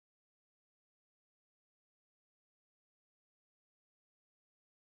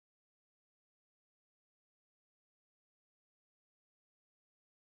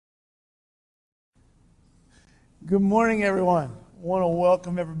Good morning, everyone. I want to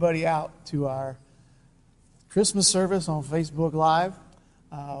welcome everybody out to our Christmas service on Facebook Live.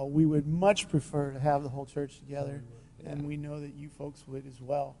 We would much prefer to have the whole church together, and we know that you folks would as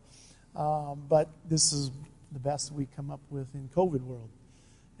well. But this is the best we come up with in COVID world.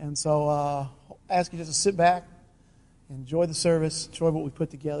 And so I ask you just to sit back, enjoy the service, enjoy what we put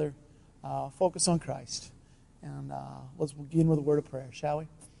together, focus on Christ. And let's begin with a word of prayer, shall we?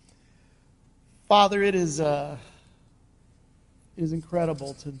 Father, it is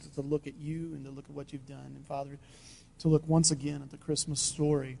incredible to look at you and to look at what you've done. And Father, to look once again at the Christmas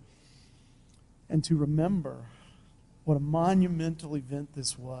story and to remember what a monumental event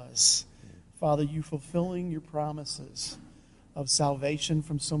this was. Father, you fulfilling your promises of salvation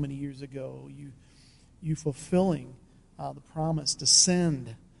from so many years ago. You fulfilling the promise to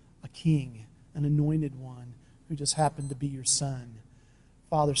send a king, an anointed one, who just happened to be your son.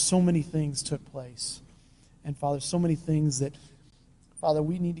 Father, so many things took place. And Father, so many things that, Father,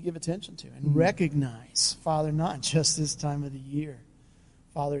 we need to give attention to and recognize, Father, not just this time of the year.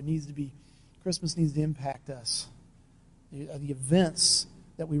 Father, Christmas needs to impact us. The events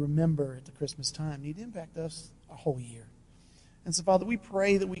that we remember at the Christmas time need to impact us a whole year. And so, Father, we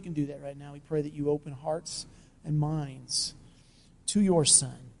pray that we can do that right now. We pray that you open hearts and minds to your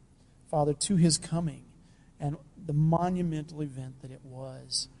Son, Father, to his coming, and the monumental event that it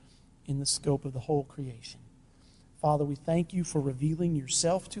was in the scope of the whole creation. Father, we thank you for revealing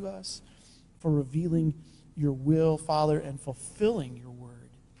yourself to us, for revealing your will, Father, and fulfilling your word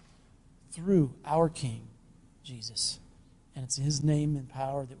through our King, Jesus. And it's in his name and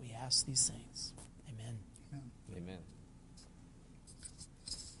power that we ask these things. Amen. Amen.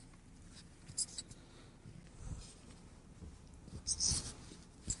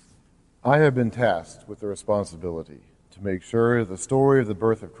 I have been tasked with the responsibility to make sure the story of the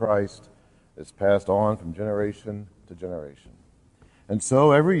birth of Christ is passed on from generation to generation. And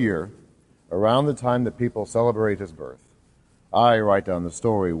so every year, around the time that people celebrate his birth, I write down the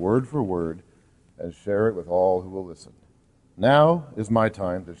story word for word and share it with all who will listen. Now is my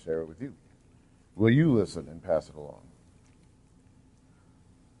time to share it with you. Will you listen and pass it along?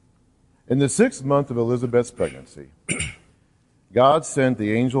 In the 6th month of Elizabeth's pregnancy, God sent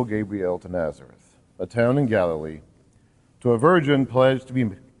the angel Gabriel to Nazareth, a town in Galilee, to a virgin pledged to be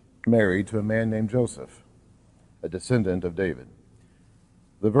married to a man named Joseph, a descendant of David.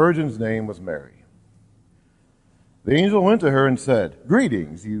 The virgin's name was Mary. The angel went to her and said,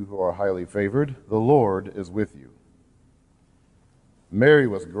 "Greetings, you who are highly favored. The Lord is with you." Mary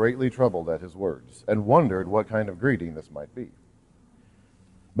was greatly troubled at his words and wondered what kind of greeting this might be.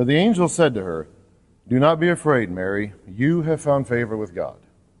 But the angel said to her, "Do not be afraid, Mary. You have found favor with God.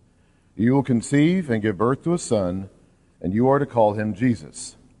 You will conceive and give birth to a son, and you are to call him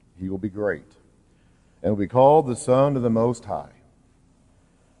Jesus. He will be great, and will be called the Son of the Most High.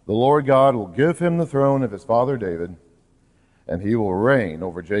 The Lord God will give him the throne of his father David, and he will reign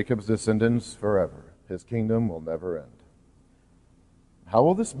over Jacob's descendants forever. His kingdom will never end." "How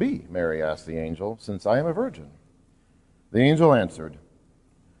will this be?" Mary asked the angel, "since I am a virgin?" The angel answered,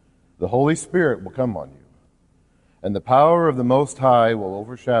 "The Holy Spirit will come on you, and the power of the Most High will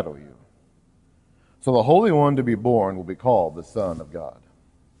overshadow you. So the Holy One to be born will be called the Son of God.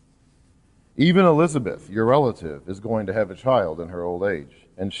 Even Elizabeth, your relative, is going to have a child in her old age,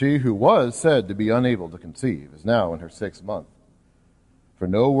 and she who was said to be unable to conceive is now in her 6th month. For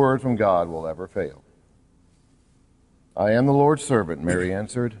no word from God will ever fail." "I am the Lord's servant," Mary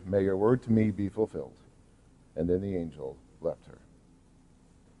answered. "May your word to me be fulfilled." And then the angel left her.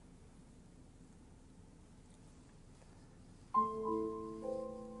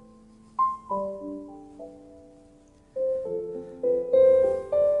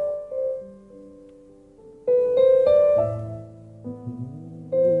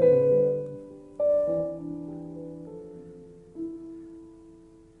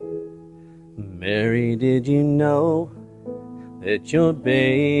 Mary, did you know that your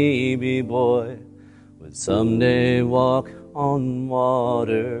baby boy would someday walk on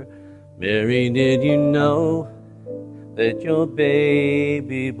water? Mary, did you know that your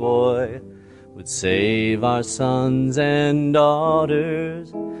baby boy would save our sons and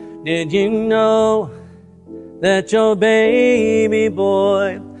daughters? Did you know that your baby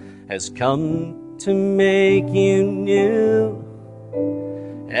boy has come to make you new?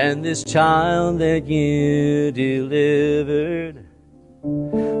 And this child that you delivered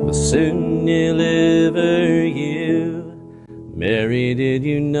will soon deliver you. Mary, did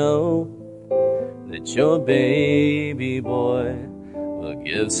you know that your baby boy will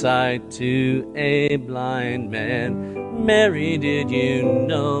give sight to a blind man? Mary, did you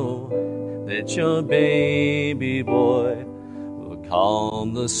know that your baby boy will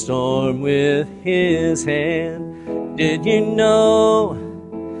calm the storm with his hand? Did you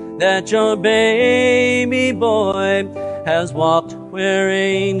know that your baby boy has walked where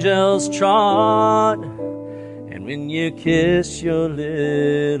angels trod? And when you kiss your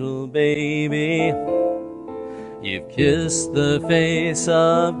little baby, you've kissed the face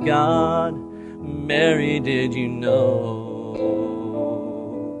of God. Mary, did you know?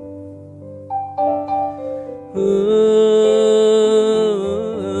 Ooh,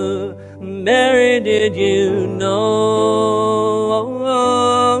 Mary, did you know?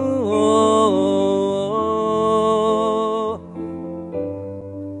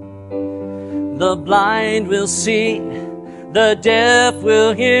 The blind will see, the deaf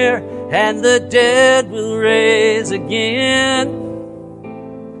will hear, and the dead will raise again.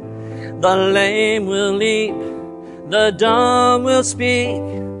 The lame will leap, the dumb will speak,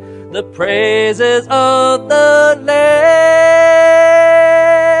 the praises of the Lamb.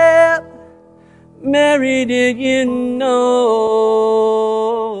 Mary, did you know?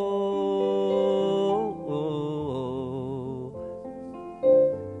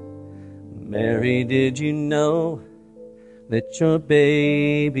 Mary, did you know that your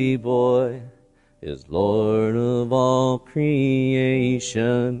baby boy is Lord of all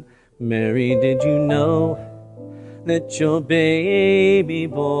creation? Mary, did you know that your baby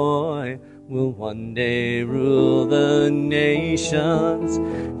boy will one day rule the nations?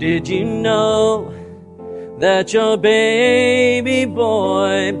 Did you know that your baby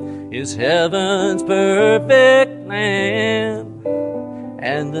boy is heaven's perfect lamb?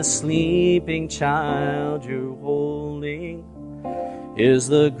 And the sleeping child you're holding is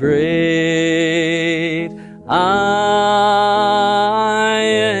the great I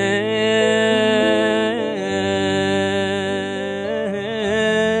am.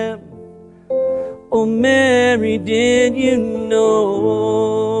 Oh, Mary, did you know?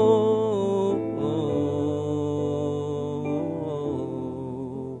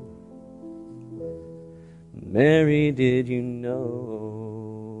 Mary, did you know?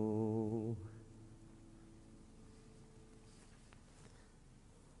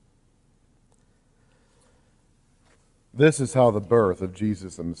 This is how the birth of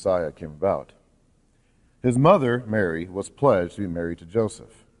Jesus the Messiah came about. His mother, Mary, was pledged to be married to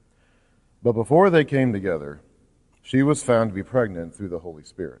Joseph. But before they came together, she was found to be pregnant through the Holy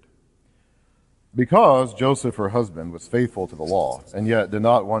Spirit. Because Joseph, her husband, was faithful to the law and yet did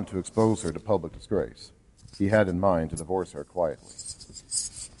not want to expose her to public disgrace, he had in mind to divorce her quietly.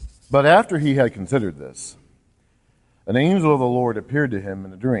 But after he had considered this, an angel of the Lord appeared to him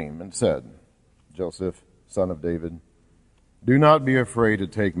in a dream and said, Joseph, son of David, do not be afraid to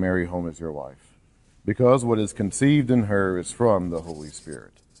take Mary home as your wife, because what is conceived in her is from the Holy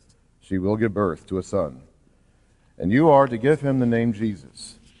Spirit. She will give birth to a son, and you are to give him the name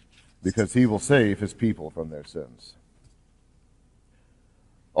Jesus, because he will save his people from their sins.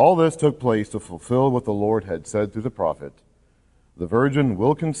 All this took place to fulfill what the Lord had said through the prophet, the virgin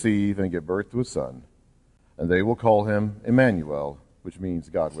will conceive and give birth to a son, and they will call him Emmanuel, which means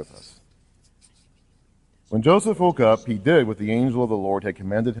God with us. When Joseph woke up, he did what the angel of the Lord had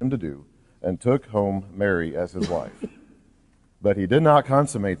commanded him to do, and took home Mary as his wife. But he did not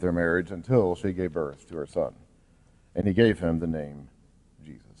consummate their marriage until she gave birth to her son, and he gave him the name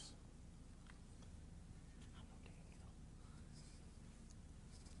Jesus.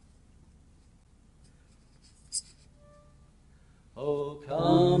 Oh,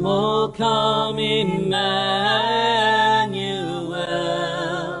 come, Emmanuel,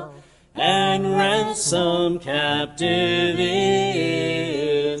 and ransom captive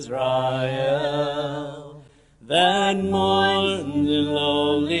Israel, that mourns in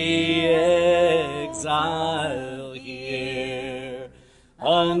lowly exile here,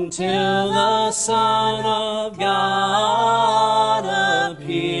 until the Son of God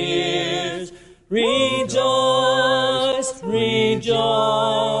appears. Rejoice,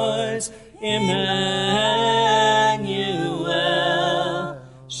 rejoice, Emmanuel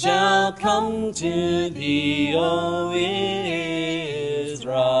shall come to thee, O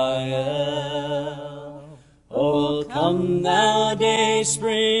Israel. O come thou day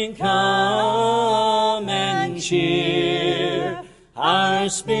spring, come and cheer our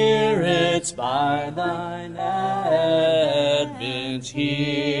spirits by thine advent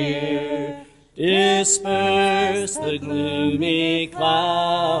here. Disperse the gloomy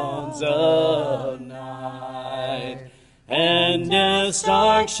clouds of night, and death's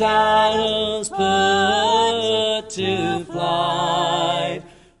dark shadows put to flight.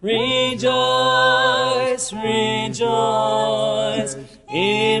 Rejoice, rejoice,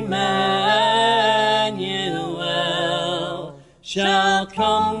 Emmanuel shall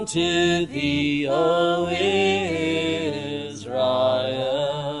come to thee, O Israel.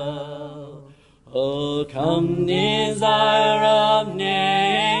 O come, desire of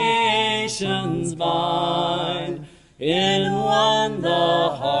nations, bind in one the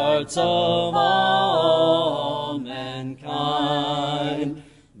hearts of all mankind.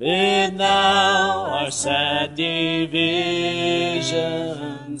 Bid thou our sad division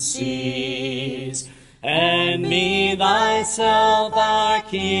cease, and be thyself our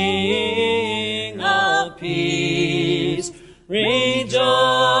King of peace. Rejoice,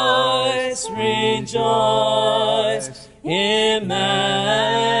 rejoice, Emmanuel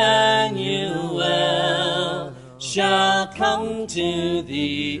shall come to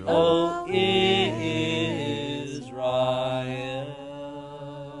thee, O Israel.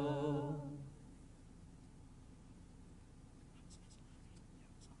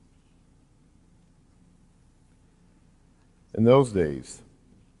 In those days,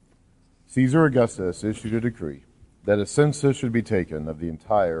 Caesar Augustus issued a decree that a census should be taken of the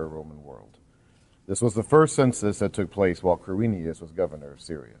entire Roman world. This was the first census that took place while Quirinius was governor of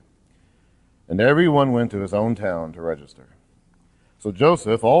Syria. And everyone went to his own town to register. So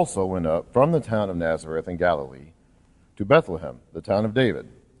Joseph also went up from the town of Nazareth in Galilee to Bethlehem, the town of David,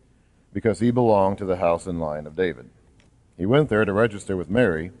 because he belonged to the house and line of David. He went there to register with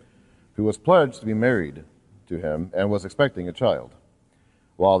Mary, who was pledged to be married to him and was expecting a child.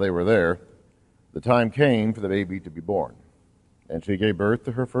 While they were there, the time came for the baby to be born, and she gave birth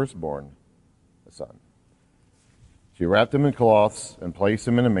to her firstborn, a son. She wrapped him in cloths and placed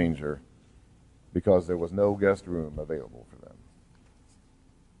him in a manger because there was no guest room available for them.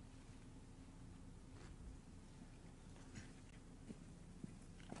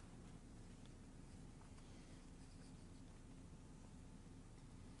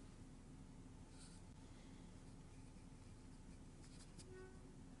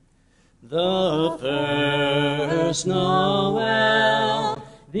 The first Noel,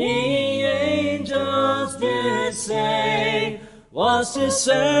 the angels did say, was to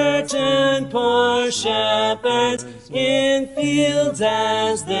certain poor shepherds in fields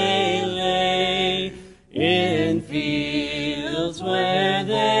as they lay, in fields where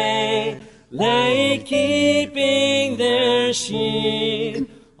they lay keeping their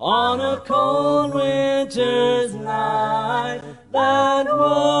sheep on a cold winter's night that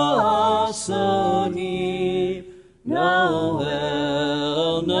was so deep.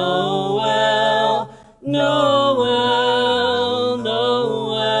 Noel, Noel, Noel,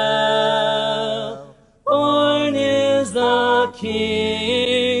 Noel, born is the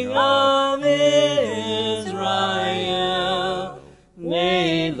King of Israel.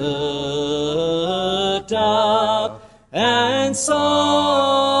 They looked up and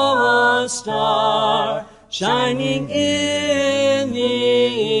saw a star shining in the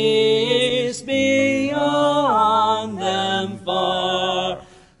east beyond them far,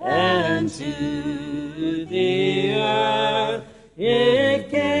 and to the earth it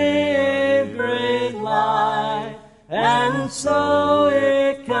gave great light, and so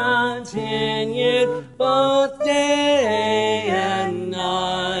it continued both day and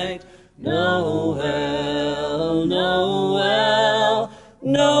night. Noel, Noel,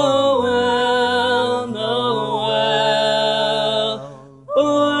 Noel, Noel,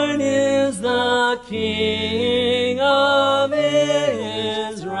 born is the King of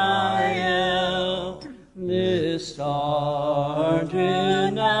Israel. This star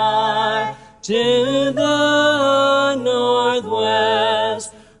drew nigh to the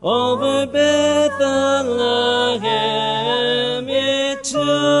northwest, over Bethlehem it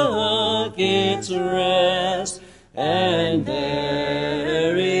took its rest, and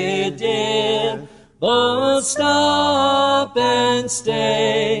there it did both stop and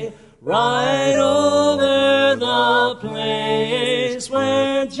stay, right over the place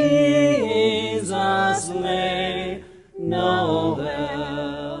where Jesus lay. Noel,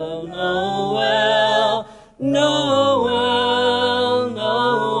 Noel, Noel,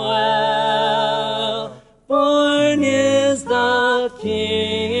 Noel, born is the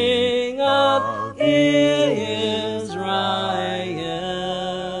King of Israel.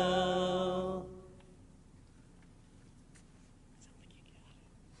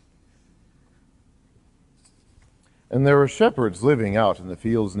 And there were shepherds living out in the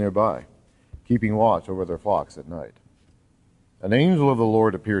fields nearby, keeping watch over their flocks at night. An angel of the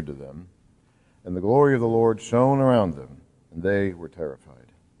Lord appeared to them, and the glory of the Lord shone around them, and they were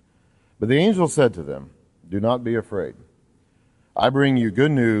terrified. But the angel said to them, "Do not be afraid. I bring you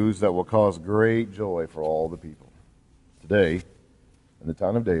good news that will cause great joy for all the people. Today, in the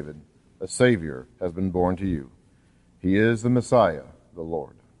town of David, a Savior has been born to you. He is the Messiah, the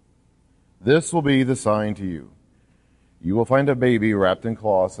Lord. This will be the sign to you. You will find a baby wrapped in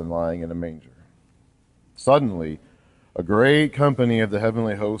cloths and lying in a manger." Suddenly, a great company of the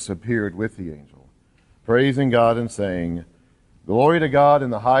heavenly hosts appeared with the angel, praising God and saying, "Glory to God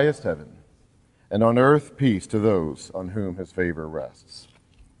in the highest heaven, and on earth peace to those on whom his favor rests."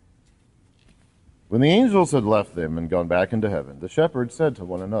 When the angels had left them and gone back into heaven, the shepherds said to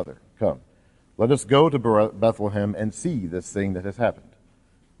one another, "Come, let us go to Bethlehem and see this thing that has happened,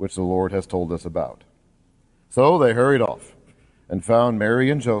 which the Lord has told us about." So they hurried off and found Mary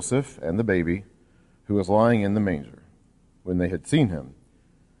and Joseph and the baby, who was lying in the manger. When they had seen him,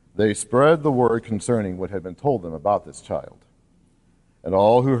 they spread the word concerning what had been told them about this child. And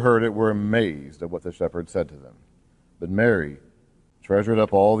all who heard it were amazed at what the shepherds said to them. But Mary treasured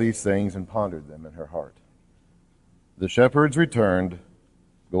up all these things and pondered them in her heart. The shepherds returned,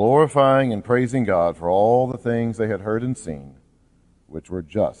 glorifying and praising God for all the things they had heard and seen, which were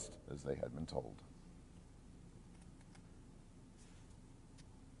just as they had been told.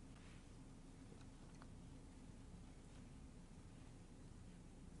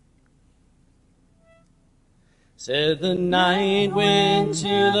 Said the night wind to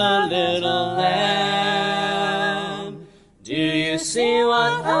the little lamb, "Do you see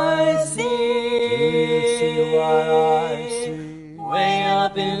what I see? Way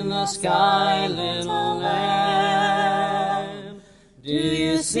up in the sky, little lamb. Do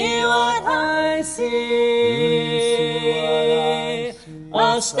you see what I see?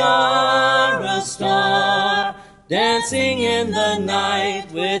 A star, dancing in the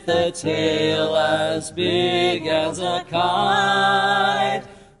night with a tail as big as a kite,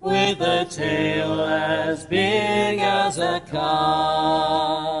 with a tail as big as a kite."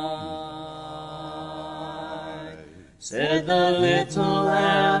 Said the little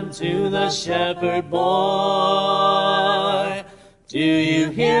lamb to the shepherd boy, "Do you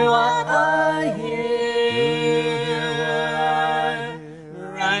hear what I hear?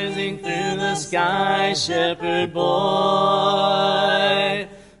 Rising through the sky, shepherd boy,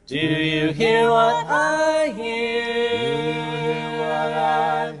 do you hear what I hear?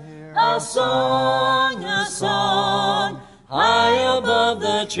 A song, high above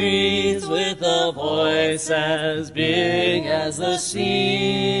the trees, with a voice as big as the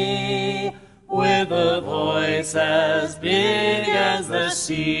sea, with a voice as big as the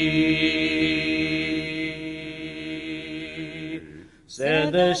sea."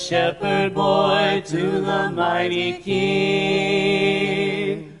 Said the shepherd boy to the mighty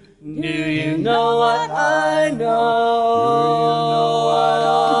king, "Do you know what I know?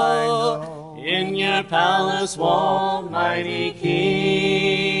 In your palace wall, mighty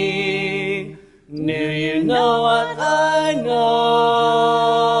king, do you know what I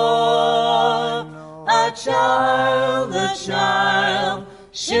know? A child,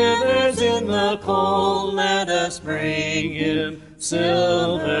 shivers in the cold, let us bring him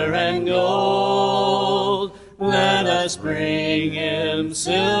silver and gold. Let us bring him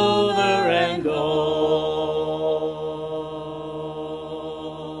silver and gold."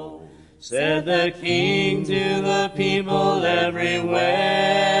 Said the king to the people everywhere,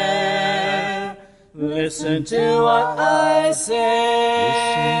 "Listen to what I say.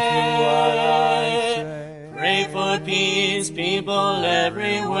 Pray for peace, people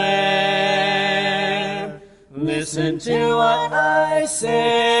everywhere. Listen to what I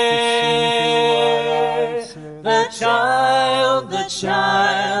say. The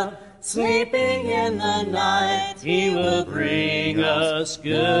child, sleeping in the night, he will bring us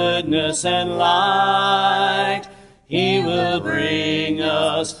goodness and light. He will bring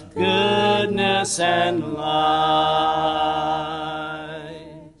us goodness and light."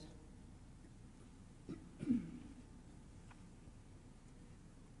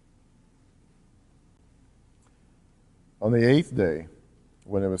 On the 8th day,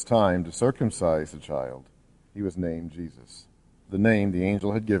 when it was time to circumcise the child, he was named Jesus, the name the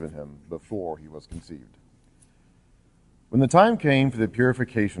angel had given him before he was conceived. When the time came for the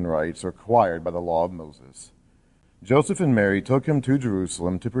purification rites required by the law of Moses, Joseph and Mary took him to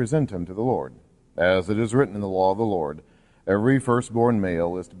Jerusalem to present him to the Lord. As it is written in the law of the Lord, every firstborn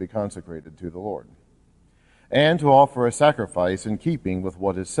male is to be consecrated to the Lord, and to offer a sacrifice in keeping with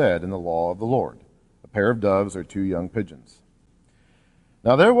what is said in the law of the Lord, a pair of doves or 2 young pigeons.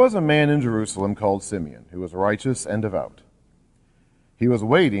 Now there was a man in Jerusalem called Simeon, who was righteous and devout. He was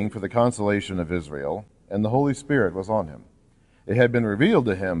waiting for the consolation of Israel, and the Holy Spirit was on him. It had been revealed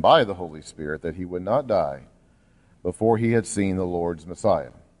to him by the Holy Spirit that he would not die before he had seen the Lord's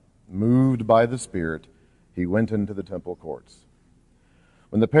Messiah. Moved by the Spirit, he went into the temple courts.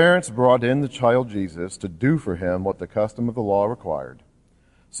 When the parents brought in the child Jesus to do for him what the custom of the law required,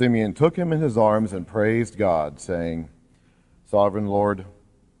 Simeon took him in his arms and praised God, saying, "Sovereign Lord,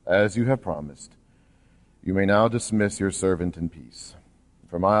 as you have promised, you may now dismiss your servant in peace.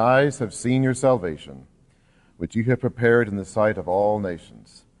 For my eyes have seen your salvation, which you have prepared in the sight of all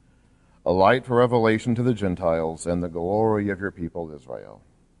nations, a light for revelation to the Gentiles and the glory of your people Israel."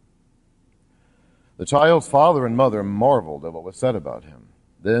 The child's father and mother marveled at what was said about him.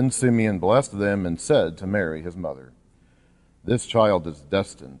 Then Simeon blessed them and said to Mary, his mother, "This child is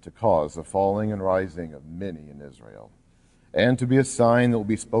destined to cause the falling and rising of many in Israel, and to be a sign that will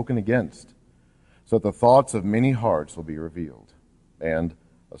be spoken against, so that the thoughts of many hearts will be revealed, and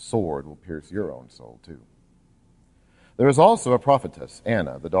a sword will pierce your own soul too." There is also a prophetess,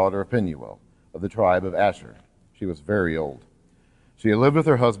 Anna, the daughter of Penuel, of the tribe of Asher. She was very old. She had lived with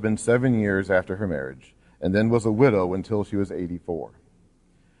her husband 7 years after her marriage, and then was a widow until she was 84.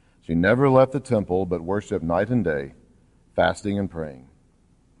 She never left the temple, but worshipped night and day, fasting and praying.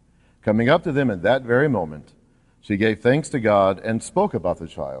 Coming up to them at that very moment, she gave thanks to God and spoke about the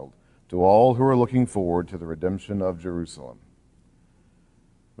child to all who were looking forward to the redemption of Jerusalem.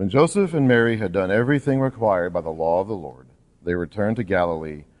 When Joseph and Mary had done everything required by the law of the Lord, they returned to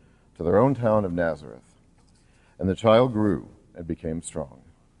Galilee, to their own town of Nazareth. And the child grew and became strong.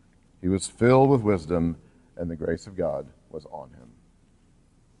 He was filled with wisdom, and the grace of God was on him.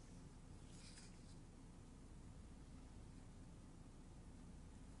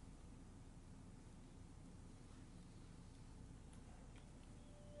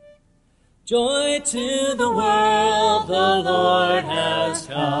 Joy to the world, the Lord has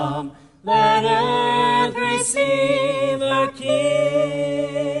come. Let earth receive her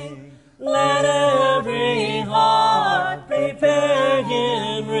King. Let every heart prepare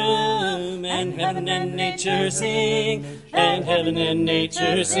him room. And heaven and nature sing, and heaven and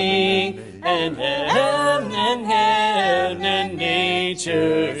nature sing, and heaven and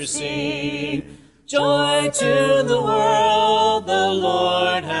nature sing. Joy to the world, the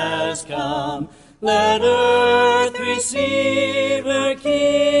Lord has come. Let earth receive her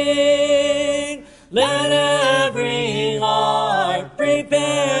King. Let every heart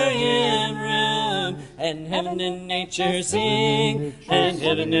prepare him room. And heaven and nature sing, and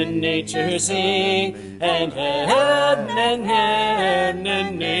heaven and nature sing, and heaven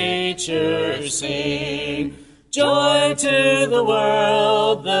and nature sing. Joy to the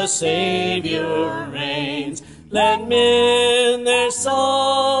world, the Savior reigns. Let men their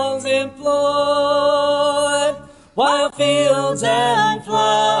songs employ, while fields and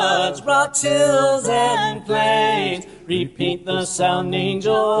floods, rocks, hills, and plains repeat the sounding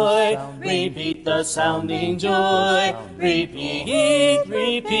joy, repeat the sounding joy, repeat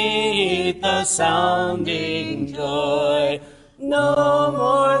the sounding joy. No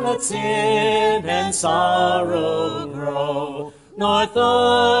more let sin and sorrow grow, nor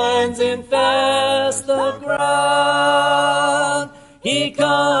thorns infest the ground. He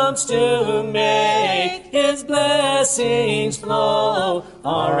comes to make his blessings flow,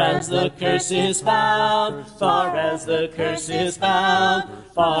 far as the curse is found, far as the curse is found,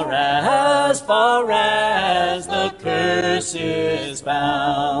 far as the curse is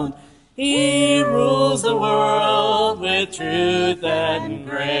found. He rules the world with truth and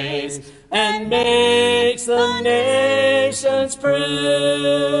grace, and makes the nations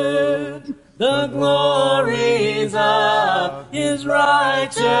prove the glories of his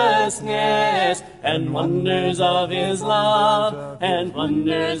righteousness, and wonders of his love, and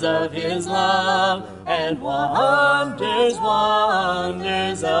wonders of his love, and wonders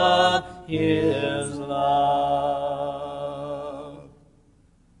of his love.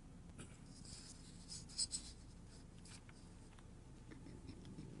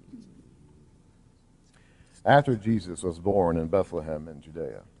 After Jesus was born in Bethlehem in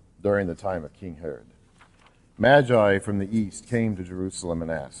Judea, during the time of King Herod, Magi from the east came to Jerusalem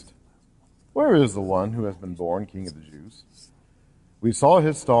and asked, "Where is the one who has been born King of the Jews? We saw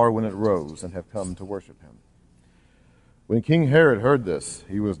his star when it rose and have come to worship him." When King Herod heard this,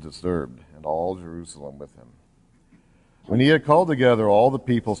 he was disturbed, and all Jerusalem with him. When he had called together all the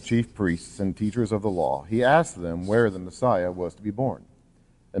people's chief priests and teachers of the law, he asked them where the Messiah was to be born.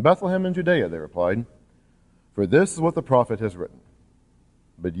 "In Bethlehem in Judea," they replied, "for this is what the prophet has written.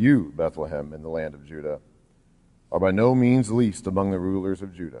 But you, Bethlehem, in the land of Judah, are by no means least among the rulers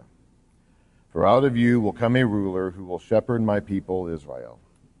of Judah. For out of you will come a ruler who will shepherd my people Israel."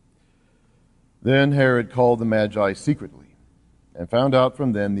 Then Herod called the Magi secretly and found out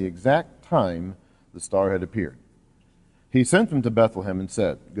from them the exact time the star had appeared. He sent them to Bethlehem and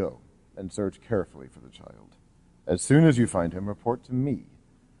said, "Go and search carefully for the child. As soon as you find him, report to me,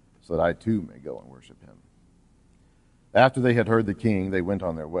 so that I too may go and worship him." After they had heard the king, they went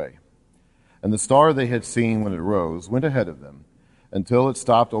on their way. And the star they had seen when it rose went ahead of them, until it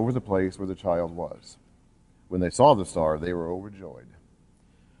stopped over the place where the child was. When they saw the star, they were overjoyed.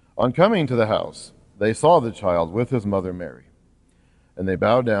 On coming to the house, they saw the child with his mother Mary, and they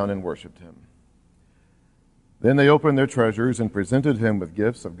bowed down and worshipped him. Then they opened their treasures and presented him with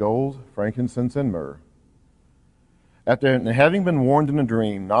gifts of gold, frankincense, and myrrh. After having been warned in a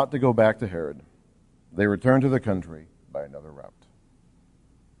dream not to go back to Herod, they returned to the country by another route.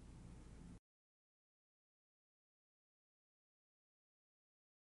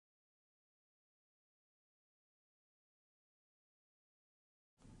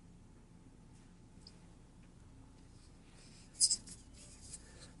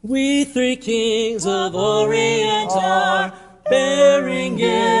 We three kings of Orient are, bearing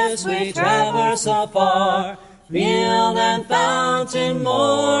gifts we traverse afar, field and fountain,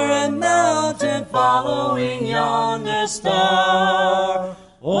 moor and mountain, following yonder star.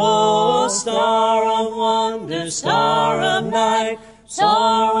 O star of wonder, star of night,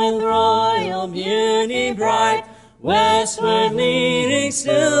 star with royal beauty bright, westward leading,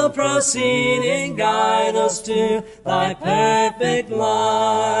 still proceeding, guide us to thy perfect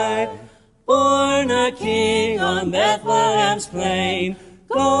light. Born a king on Bethlehem's plain,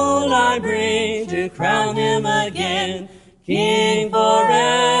 gold I bring to crown him again. King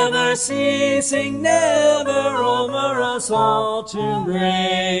forever, ceasing never over us all to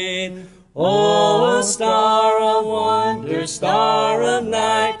reign. O star of wonder, star of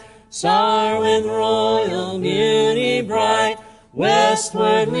night, star with royal beauty bright,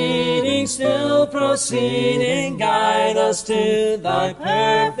 westward leading, still proceeding, guide us to thy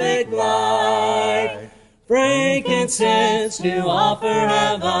perfect light. Frankincense to offer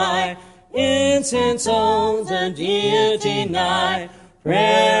have I, incense owns and deity nigh,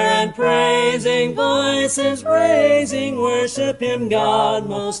 prayer and praising voices raising, worship him, God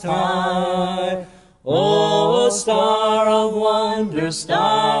most high. O star of wonder,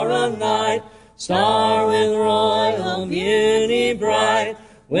 star of night, star with royal beauty bright,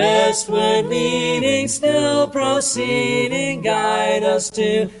 westward leading, still proceeding, guide us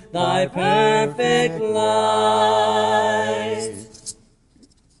to thy perfect light.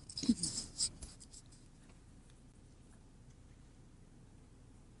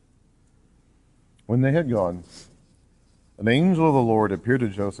 When they had gone, an angel of the Lord appeared to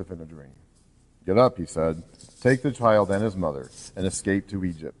Joseph in a dream. "Get up," he said, "take the child and his mother, and escape to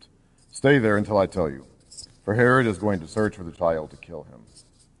Egypt. Stay there until I tell you, for Herod is going to search for the child to kill him."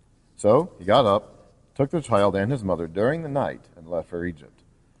 So he got up, took the child and his mother during the night, and left for Egypt,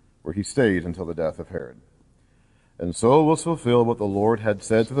 where he stayed until the death of Herod. And so was fulfilled what the Lord had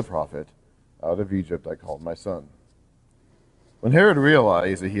said to the prophet, "Out of Egypt I called my son." When Herod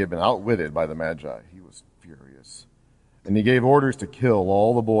realized that he had been outwitted by the Magi, he was furious. And he gave orders to kill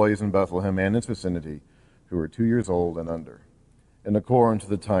all the boys in Bethlehem and its vicinity who were 2 years old and under, in accordance to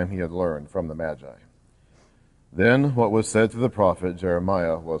the time he had learned from the Magi. Then what was said to the prophet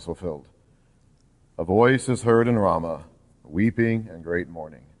Jeremiah was fulfilled. "A voice is heard in Ramah, weeping and great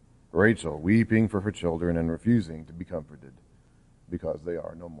mourning, Rachel weeping for her children and refusing to be comforted, because they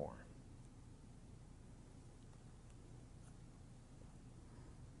are no more."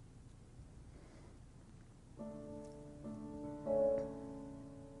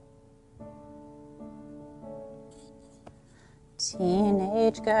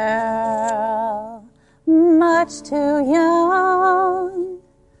 Teenage girl, much too young,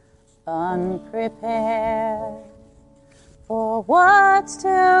 unprepared for what's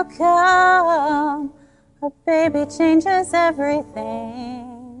to come. A baby changes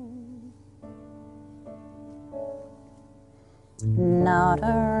everything. Not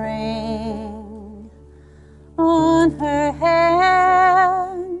a ring on her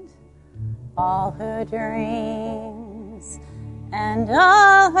hand, all her dreams and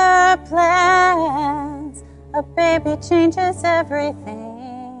all her plans. A baby changes everything.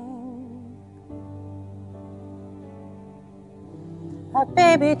 A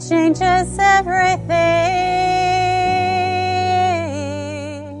baby changes everything.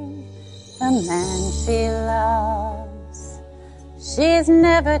 The man she loves, she's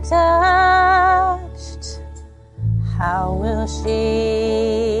never touched. How will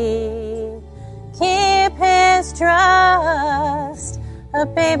she keep his trust? A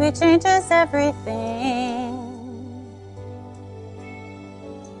baby changes everything.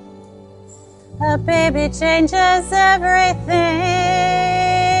 A baby changes everything.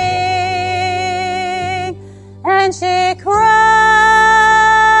 And she cries,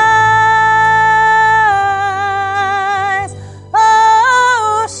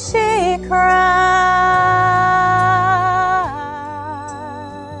 oh, she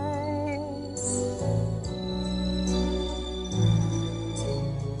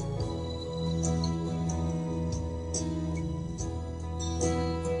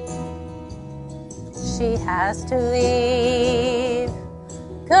she has to leave,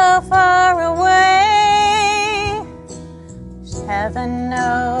 go far away. Heaven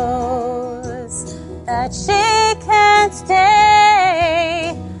knows that she can't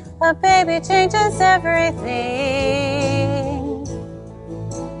stay. A baby changes everything.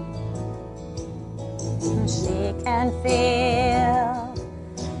 She can feel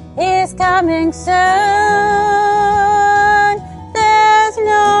he's coming soon. There's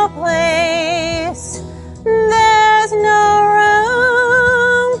no place, there's no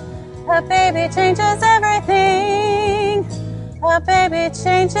room. A baby changes everything. A baby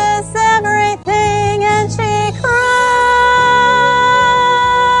changes everything, and she cries,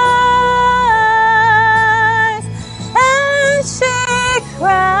 and she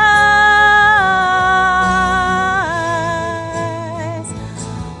cries,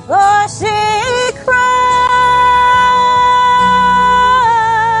 oh, she cries.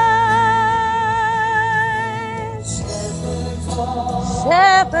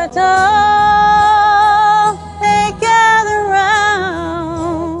 Shepherds all, they gather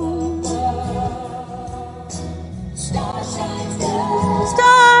round. Star shines down.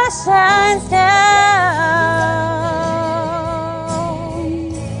 Star shines down.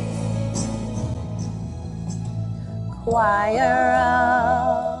 Choir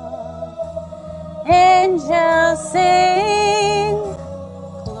of angels sing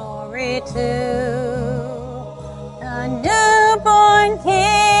glory to the newborn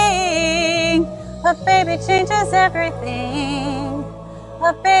King. A baby changes everything.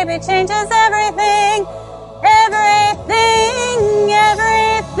 A baby changes everything. Everything,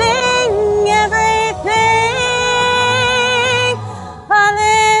 everything, everything.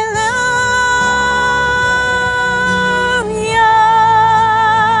 Hallelujah.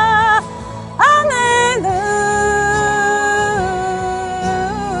 Hallelujah.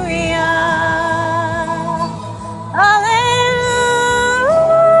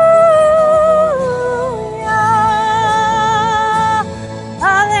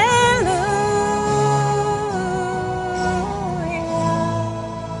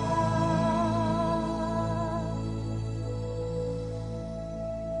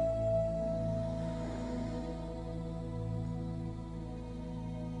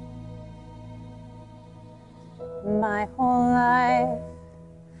 My whole life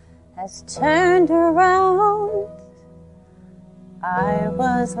has turned around. I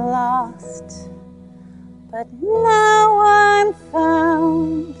was lost, but now I'm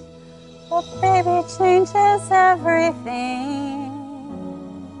found. A baby changes everything.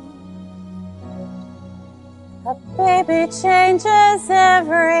 A baby changes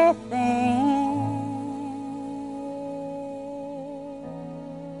everything.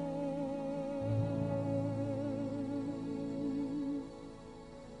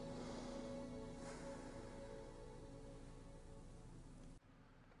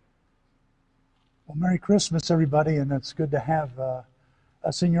 Well, Merry Christmas, everybody, and it's good to have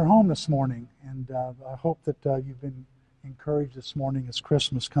us in your home this morning. And I hope that you've been encouraged this morning as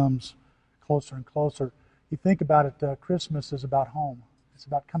Christmas comes closer and closer. You think about it, Christmas is about home. It's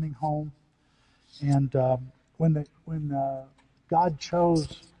about coming home. And when God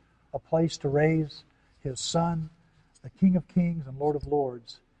chose a place to raise His Son, the King of Kings and Lord of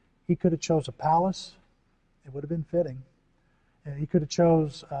Lords, He could have chose a palace. It would have been fitting. And He could have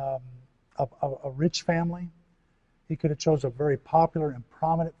chose a rich family. He could have chose a very popular and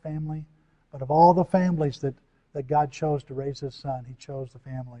prominent family. But of all the families that God chose to raise His Son, He chose the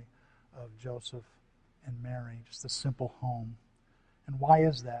family of Joseph and Mary, just a simple home. And why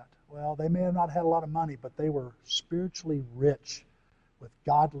is that? Well, they may have not had a lot of money, but they were spiritually rich with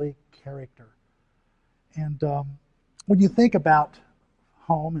godly character. And when you think about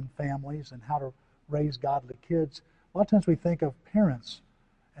home and families and how to raise godly kids, a lot of times we think of parents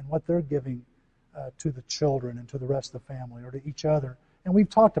and what they're giving to the children and to the rest of the family or to each other. And we've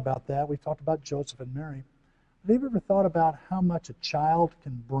talked about that. We've talked about Joseph and Mary. Have you ever thought about how much a child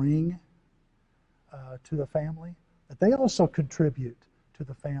can bring to the family? That they also contribute to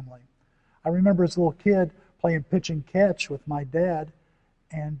the family. I remember as a little kid playing pitch and catch with my dad,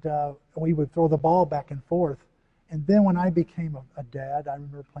 and we would throw the ball back and forth. And then when I became a dad, I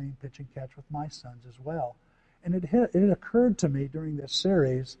remember playing pitch and catch with my sons as well. And it occurred to me during this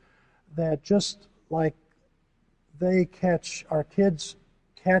series that just like our kids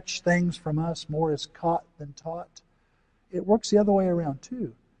catch things from us more as caught than taught, it works the other way around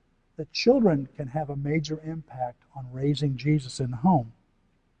too. That children can have a major impact on raising Jesus in the home.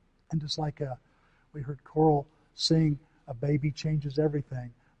 And just like we heard Coral sing, "A Baby Changes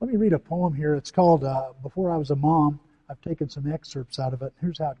Everything." Let me read a poem here. It's called Before I Was a Mom. I've taken some excerpts out of it.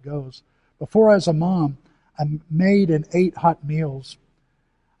 Here's how it goes. Before I was a mom, I made and ate hot meals.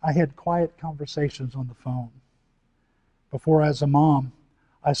 I had quiet conversations on the phone. Before I was a mom,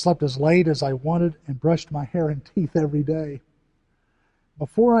 I slept as late as I wanted and brushed my hair and teeth every day.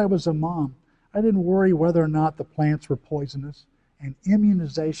 Before I was a mom, I didn't worry whether or not the plants were poisonous, and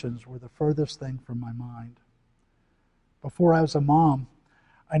immunizations were the furthest thing from my mind. Before I was a mom,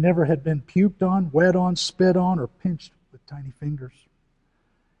 I never had been puked on, wet on, spit on, or pinched with tiny fingers.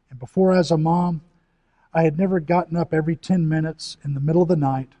 And before I was a mom, I had never gotten up every 10 minutes in the middle of the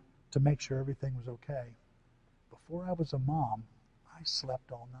night to make sure everything was okay. Before I was a mom, I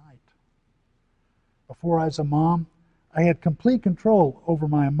slept all night. Before I was a mom, I had complete control over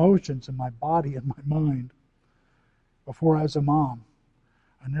my emotions and my body and my mind. Before I was a mom,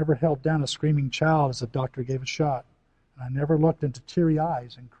 I never held down a screaming child as the doctor gave a shot. And I never looked into teary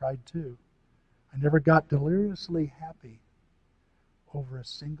eyes and cried too. I never got deliriously happy over a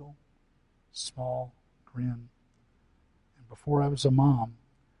single small grin. And before I was a mom,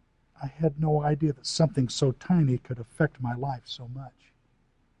 I had no idea that something so tiny could affect my life so much.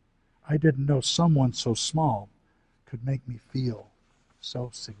 I didn't know someone so small could make me feel so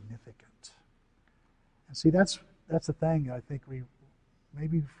significant. And see, that's the thing I think we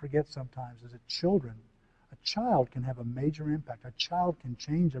maybe forget sometimes, is that a child can have a major impact. A child can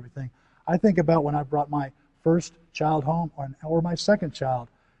change everything. I think about when I brought my first child home or my second child,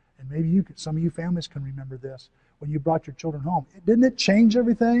 and maybe some of you families can remember this. When you brought your children home, didn't it change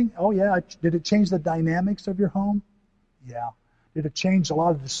everything? Oh yeah. Did it change the dynamics of your home? Yeah. Did it change a lot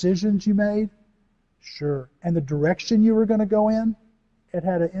of decisions you made? Sure. And the direction you were going to go in? It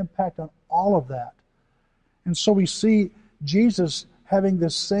had an impact on all of that. And so we see Jesus having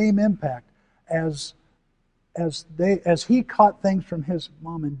this same impact as he caught things from his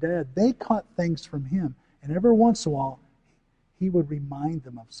mom and dad. They caught things from him. And every once in a while, he would remind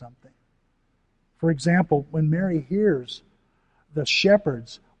them of something. For example, when Mary hears the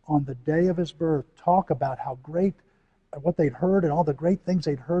shepherds on the day of his birth talk about how great, what they'd heard and all the great things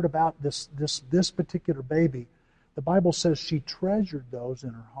they'd heard about this particular baby, the Bible says she treasured those in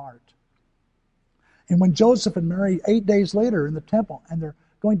her heart. And when Joseph and Mary, 8 days later in the temple, and they're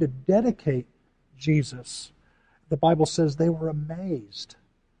going to dedicate Jesus, the Bible says they were amazed.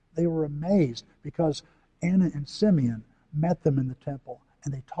 They were amazed because Anna and Simeon met them in the temple,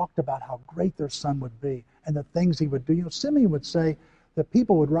 and they talked about how great their son would be and the things he would do. You know, Simeon would say that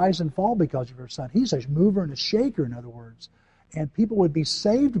people would rise and fall because of her son. He's a mover and a shaker, in other words. And people would be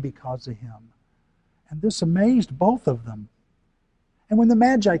saved because of him. And this amazed both of them. And when the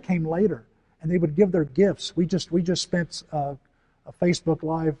Magi came later, and they would give their gifts, we just spent a Facebook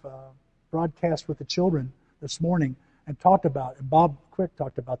Live broadcast with the children this morning and Bob Quick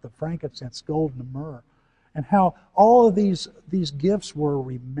talked about the frankincense, gold, and the myrrh, and how all of these gifts were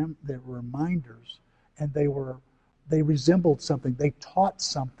reminders, and they resembled something. They taught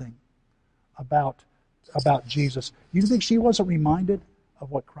something about Jesus. You think she wasn't reminded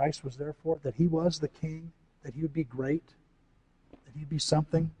of what Christ was there for? That he was the king, that he would be great, that he'd be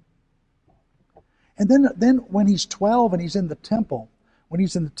something. And then when he's 12 and he's in the temple,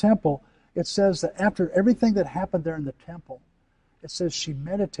 it says that after everything that happened there in the temple, it says she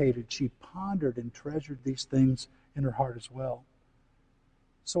meditated, she pondered and treasured these things in her heart as well.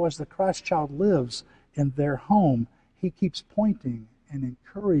 So as the Christ child lives in their home, he keeps pointing and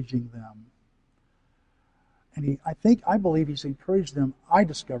encouraging them. And I believe he's encouraged them. I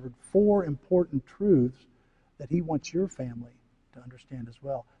discovered 4 important truths that he wants your family to understand as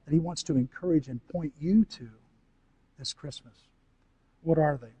well, that he wants to encourage and point you to this Christmas. What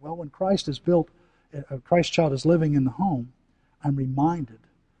are they? Well, when Christ Christ child is living in the home, I'm reminded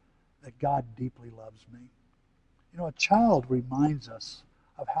that God deeply loves me. You know, a child reminds us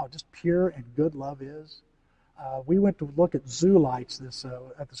of how just pure and good love is. We went to look at zoo lights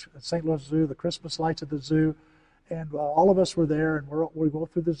at the St. Louis Zoo, the Christmas lights at the zoo, and all of us were there, and we go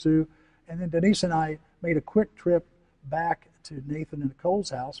through the zoo, and then Denise and I made a quick trip back to Nathan and Nicole's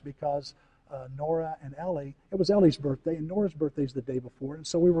house because Nora and Ellie, it was Ellie's birthday, and Nora's birthday's the day before, and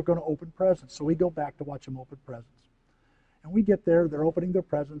so we were going to open presents. So we go back to watch them open presents. And we get there, they're opening their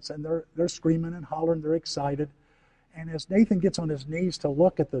presents, and they're screaming and hollering, they're excited. And as Nathan gets on his knees to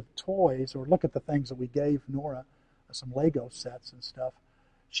look at the toys, or look at the things that we gave Nora, some Lego sets and stuff,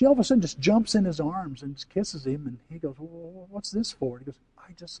 she all of a sudden just jumps in his arms and kisses him, and he goes, well, what's this for? And he goes,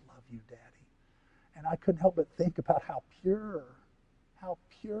 I just love you, Daddy. And I couldn't help but think about how pure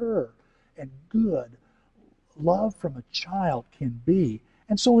and good love from a child can be.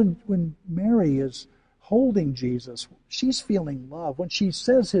 And so when Mary is holding Jesus, she's feeling love. When she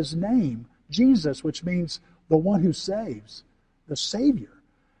says his name, Jesus, which means the one who saves, the Savior,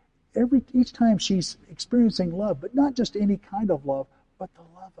 Each time she's experiencing love, but not just any kind of love, but the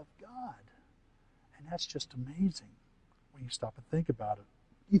love of God. And that's just amazing when you stop and think about it.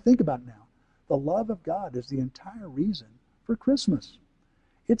 You think about it now. The love of God is the entire reason for Christmas.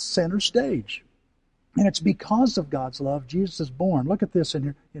 It's center stage. And it's because of God's love Jesus is born. Look at this in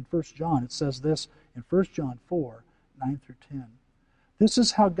here in 1 John. It says this in 1 John 4, 9 through 10. This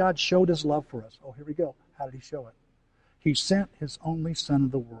is how God showed his love for us. Oh, here we go. How did he show it? He sent his only Son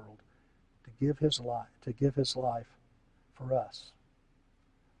of the world to give his life for us.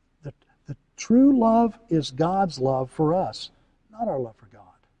 The true love is God's love for us, not our love for God.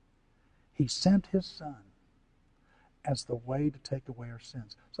 He sent his Son as the way to take away our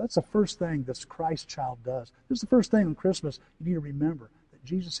sins. So that's the first thing this Christ child does. This is the first thing on Christmas you need to remember, that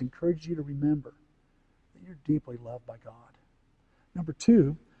Jesus encouraged you to remember that you're deeply loved by God. Number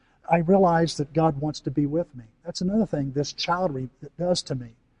two, I realize that God wants to be with me. That's another thing this child does to me.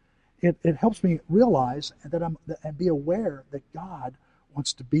 It helps me realize and be aware that God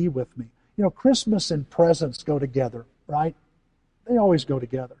wants to be with me. You know, Christmas and presents go together, right? They always go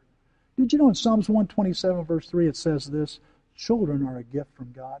together. Did you know in Psalms 127, verse 3, it says this, children are a gift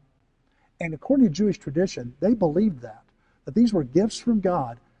from God. And according to Jewish tradition, they believed that these were gifts from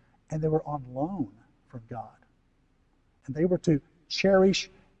God, and they were on loan from God. And they were to cherish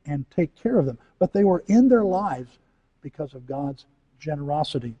and take care of them. But they were in their lives because of God's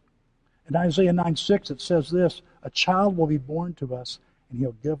generosity. In Isaiah 9:6, it says this, a child will be born to us, and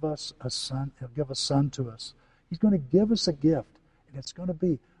he'll give us a son. He'll give a son to us. He's going to give us a gift, and it's going to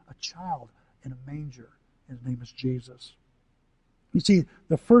be a child in a manger. His name is Jesus. You see,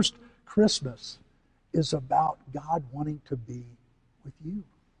 the first Christmas is about God wanting to be with you,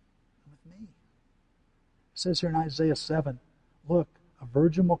 with me. It says here in Isaiah 7, look, a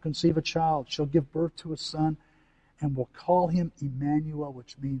virgin will conceive a child. She'll give birth to a son, and we'll call him Emmanuel,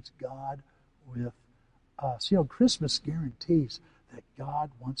 which means God with us. You know, Christmas guarantees that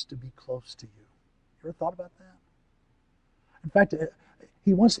God wants to be close to you. You ever thought about that? In fact,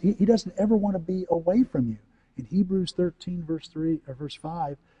 he doesn't ever want to be away from you. In Hebrews 13, verse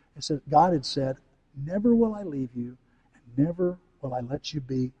 5, it says, God had said, never will I leave you, and never will I let you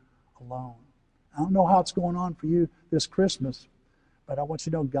be alone. I don't know how it's going on for you this Christmas, but I want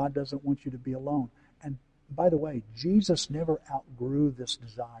you to know God doesn't want you to be alone. And by the way, Jesus never outgrew this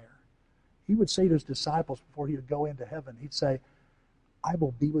desire. He would say to his disciples before he would go into heaven, he'd say, I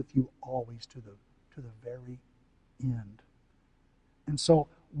will be with you always to the very end. And so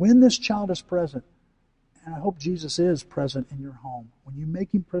when this child is present, and I hope Jesus is present in your home, when you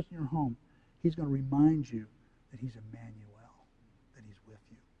make him present in your home, he's going to remind you that he's Emmanuel, that he's with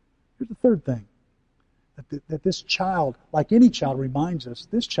you. Here's the third thing, that this child, like any child reminds us,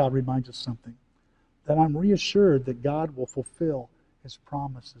 this child reminds us something, that I'm reassured that God will fulfill his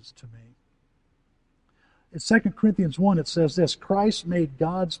promises to me. In 2 Corinthians 1, it says this, Christ made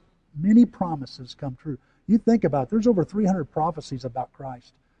God's many promises come true. You think about it, there's over 300 prophecies about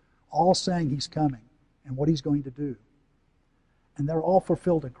Christ, all saying he's coming and what he's going to do. And they're all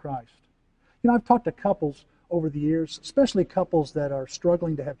fulfilled in Christ. You know, I've talked to couples over the years, especially couples that are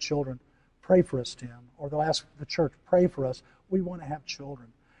struggling to have children. Pray for us, Tim. Or they'll ask the church, pray for us. We want to have children.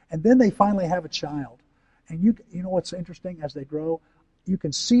 And then they finally have a child. And you know what's interesting? As they grow, you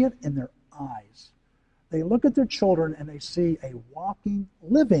can see it in their eyes. They look at their children and they see a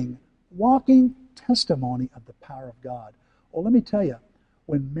living, walking testimony of the power of God. Well, let me tell you,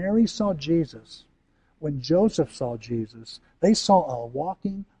 when Mary saw Jesus, when Joseph saw Jesus, they saw a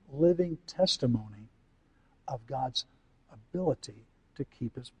walking, living testimony of God's ability to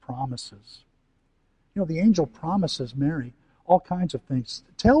keep his promises. You know, the angel promises Mary all kinds of things.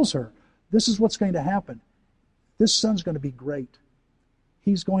 It tells her, this is what's going to happen. This son's going to be great.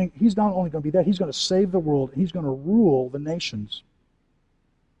 He's not only going to be that, he's going to save the world. He's going to rule the nations.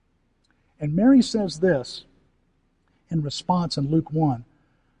 And Mary says this in response in Luke 1,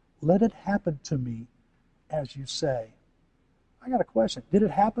 let it happen to me as you say. I got a question. Did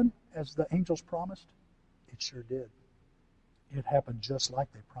it happen as the angels promised? It sure did. It happened just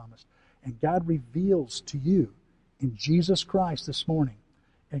like they promised. And God reveals to you in Jesus Christ this morning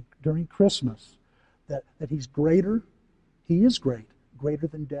and during Christmas that he's greater. He is greater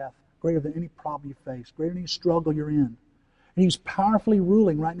than death, greater than any problem you face, greater than any struggle you're in. And he's powerfully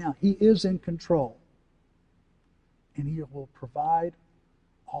ruling right now. He is in control. And he will provide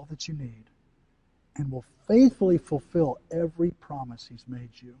all that you need and will faithfully fulfill every promise he's made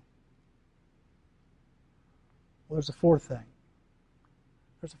you. Well, there's a fourth thing.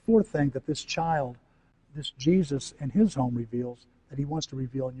 There's a fourth thing that this child, this Jesus in his home reveals that he wants to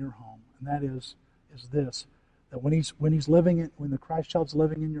reveal in your home. And that is this, That when the Christ child's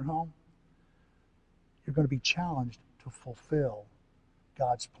living in your home, you're going to be challenged to fulfill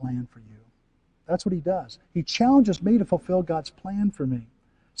God's plan for you. That's what he does. He challenges me to fulfill God's plan for me.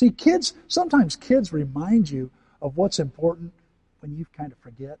 See, sometimes kids remind you of what's important when you kind of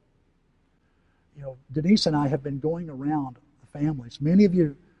forget. You know, Denise and I have been going around the families. Many of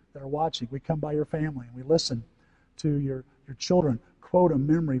you that are watching, we come by your family and we listen to your children quote a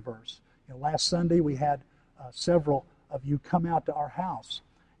memory verse. You know, last Sunday we had several of you come out to our house,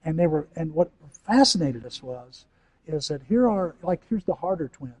 and what fascinated us is that here's the Harder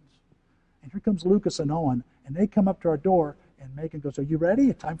twins, and here comes Lucas and Owen, and they come up to our door, and Megan goes, "Are you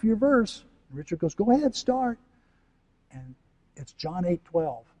ready? Time for your verse." And Richard goes, "Go ahead, start." And it's John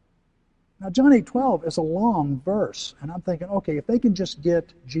 8:12. Now, John 8:12 is a long verse, and I'm thinking, okay, if they can just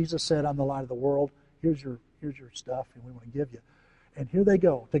get Jesus said, "I'm the light of the world. Here's your stuff, and we want to give you." And here they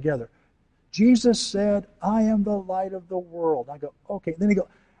go together. Jesus said, "I am the light of the world." I go, okay. Then he goes,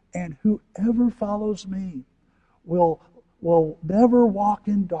 "And whoever follows me will never walk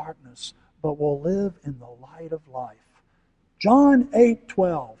in darkness, but will live in the light of life." John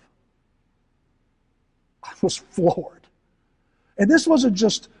 8:12. I was floored. And this wasn't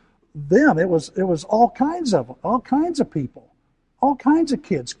just them. It was all kinds of people, all kinds of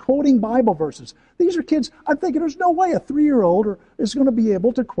kids quoting Bible verses. These are kids, I'm thinking there's no way a 3-year-old is going to be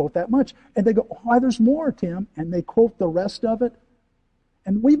able to quote that much. And they go, "Why, there's more, Tim." And they quote the rest of it.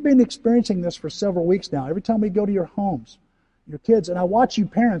 And we've been experiencing this for several weeks now. Every time we go to your homes, your kids, and I watch you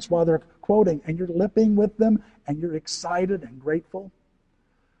parents while they're quoting, and you're lipping with them, and you're excited and grateful.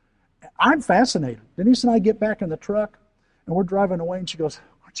 I'm fascinated. Denise and I get back in the truck, and we're driving away, and she goes,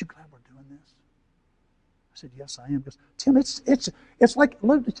 "Aren't you glad we're doing this?" I said, "Yes, I am." She goes, "Tim, it's like,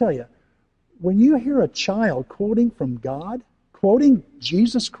 let me tell you, when you hear a child quoting from God, quoting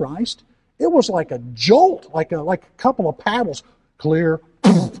Jesus Christ, it was like a jolt, like a couple of paddles, clear,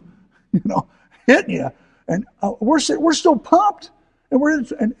 hitting you. And we're still pumped.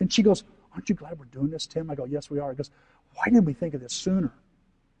 And she goes, "Aren't you glad we're doing this, Tim?" I go, "Yes, we are." She goes, "Why didn't we think of this sooner?"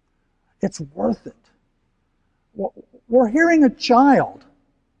 It's worth it. We're hearing a child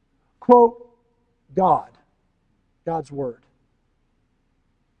quote God's Word.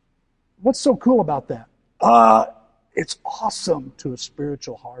 What's so cool about that? It's awesome to a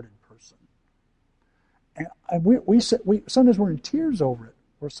spiritual-hearted person. And we sometimes we're in tears over it.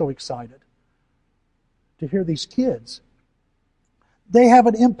 We're so excited to hear these kids. They have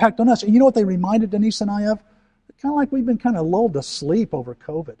an impact on us. And you know what they reminded Denise and I of? Kind of like we've been kind of lulled to sleep over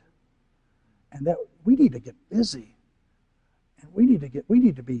COVID. And that we need to get busy. And we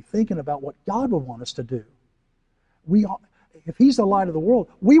need to be thinking about what God would want us to do. If He's the light of the world,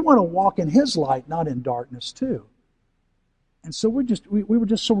 we want to walk in His light, not in darkness too. And so we were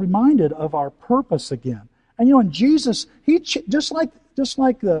just so reminded of our purpose again. And you know, in Jesus, He just like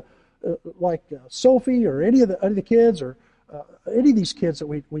Sophie or any of the kids or any of these kids that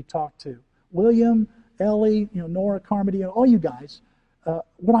we talked to, William, Ellie, Nora, Carmody, all you guys.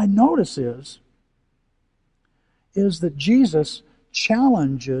 What I notice is that Jesus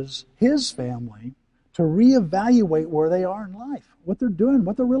challenges His family to reevaluate where they are in life, what they're doing,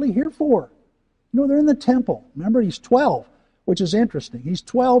 what they're really here for. They're in the temple. Remember, He's 12, which is interesting. He's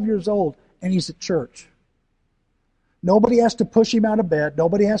 12 years old, and He's at church. Nobody has to push Him out of bed.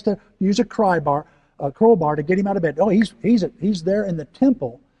 Nobody has to use a crowbar to get Him out of bed. Oh, he's there in the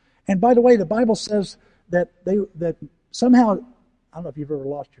temple. And by the way, the Bible says that somehow, I don't know if you've ever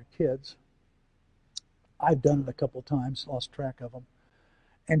lost your kids. I've done it a couple times, lost track of them.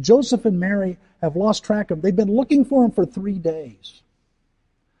 And Joseph and Mary have lost track of them. They've been looking for Him for 3 days.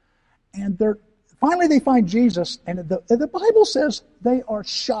 And finally they find Jesus, and the Bible says they are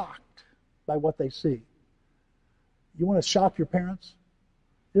shocked by what they see. You want to shock your parents?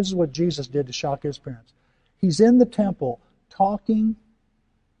 This is what Jesus did to shock His parents. He's in the temple talking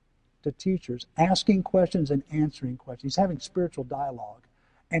to teachers, asking questions and answering questions. He's having spiritual dialogue.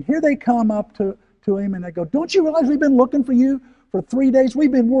 And here they come up to Him and they go, "Don't you realize we've been looking for you for 3 days?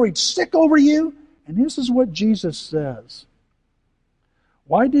 We've been worried sick over you." And this is what Jesus says.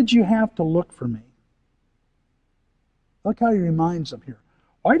 "Why did you have to look for me?" Look how He reminds them here.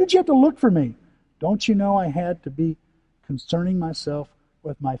 "Why did you have to look for me? Don't you know I had to be concerning myself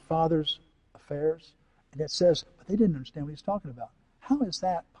with my Father's affairs?" And it says, but they didn't understand what He's talking about. How is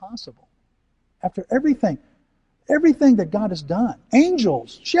that possible? After everything that God has done,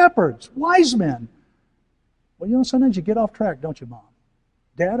 angels, shepherds, wise men. Well, sometimes you get off track, don't you, Mom?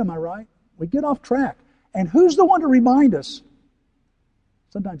 Dad, am I right? We get off track. And who's the one to remind us?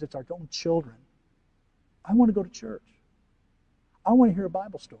 Sometimes it's our own children. I want to go to church. I want to hear a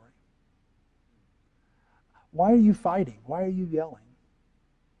Bible story. Why are you fighting? Why are you yelling?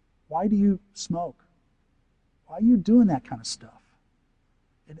 Why do you smoke? Why are you doing that kind of stuff?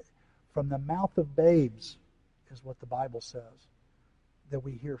 From the mouth of babes is what the Bible says that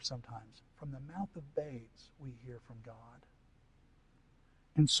we hear sometimes. From the mouth of babes, we hear from God.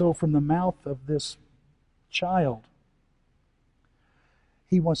 And so from the mouth of this child,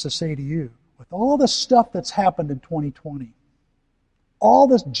 he wants to say to you, with all the stuff that's happened in 2020, all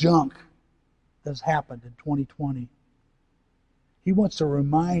this junk that's happened in 2020, he wants to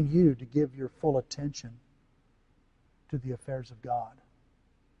remind you to give your full attention to the affairs of God.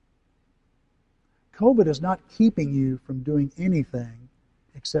 COVID is not keeping you from doing anything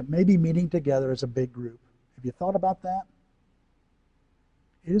except maybe meeting together as a big group. Have you thought about that?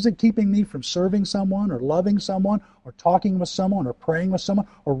 It isn't keeping me from serving someone or loving someone or talking with someone or praying with someone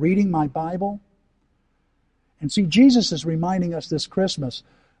or reading my Bible. And see, Jesus is reminding us this Christmas,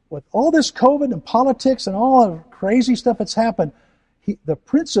 with all this COVID and politics and all the crazy stuff that's happened, the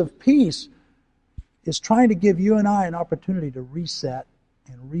Prince of Peace is trying to give you and I an opportunity to reset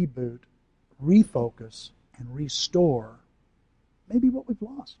and reboot, refocus, and restore maybe what we've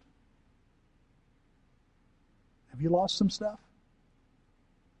lost. Have you lost some stuff?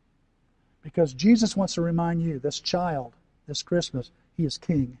 Because Jesus wants to remind you, this child, this Christmas, he is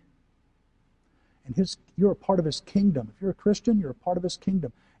king. And you're a part of his kingdom. If you're a Christian, you're a part of his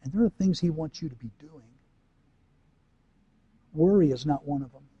kingdom. And there are things he wants you to be doing. Worry is not one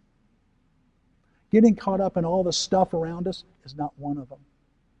of them. Getting caught up in all the stuff around us is not one of them.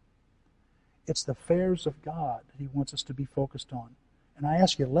 It's the affairs of God that he wants us to be focused on. And I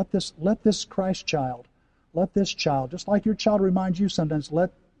ask you, let this Christ child, just like your child reminds you sometimes,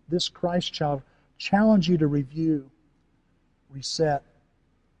 let this Christ child challenge you to review, reset,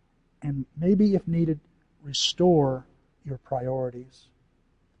 and maybe, if needed, restore your priorities.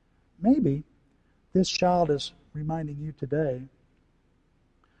 Maybe this child is reminding you today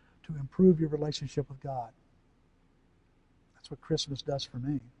to improve your relationship with God. That's what Christmas does for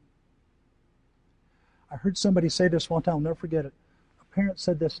me. I heard somebody say this one time, I'll never forget it. A parent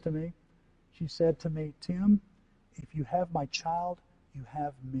said this to me. She said to me, "Tim, if you have my child, you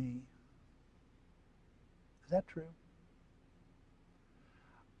have me." Is that true?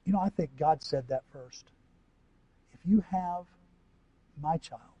 You know, I think God said that first. If you have my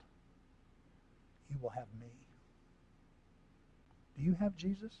child, you will have me. Do you have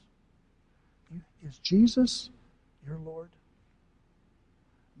Jesus? Is Jesus your Lord?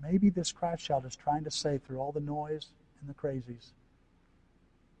 Maybe this Christ child is trying to say through all the noise and the crazies,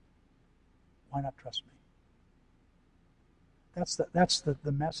 why not trust me? That's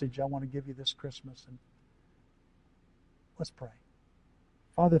the message I want to give you this Christmas. And let's pray.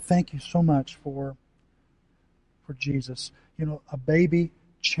 Father, thank you so much for Jesus. You know, a baby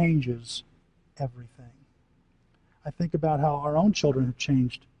changes everything. I think about how our own children have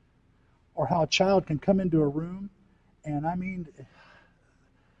changed, or how a child can come into a room, and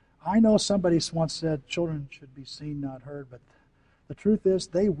I know somebody once said children should be seen, not heard, but the truth is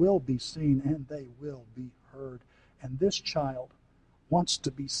they will be seen and they will be heard. And this child wants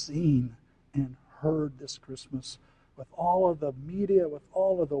to be seen and heard this Christmas. With all of the media, with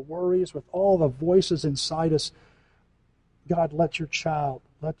all of the worries, with all the voices inside us, God, let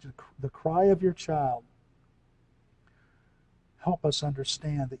the cry of your child help us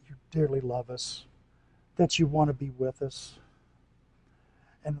understand that you dearly love us, that you want to be with us.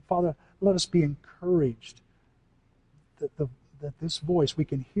 And Father, let us be encouraged that this voice, we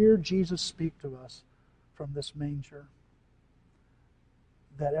can hear Jesus speak to us from this manger,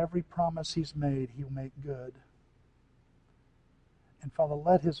 that every promise he's made, he'll make good. And Father,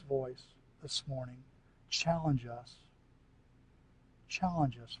 let his voice this morning challenge us.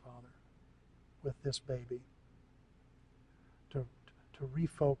 Challenge us, Father, with this baby to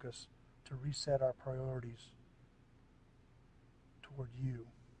refocus, to reset our priorities toward you.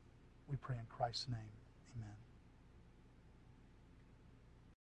 We pray in Christ's name.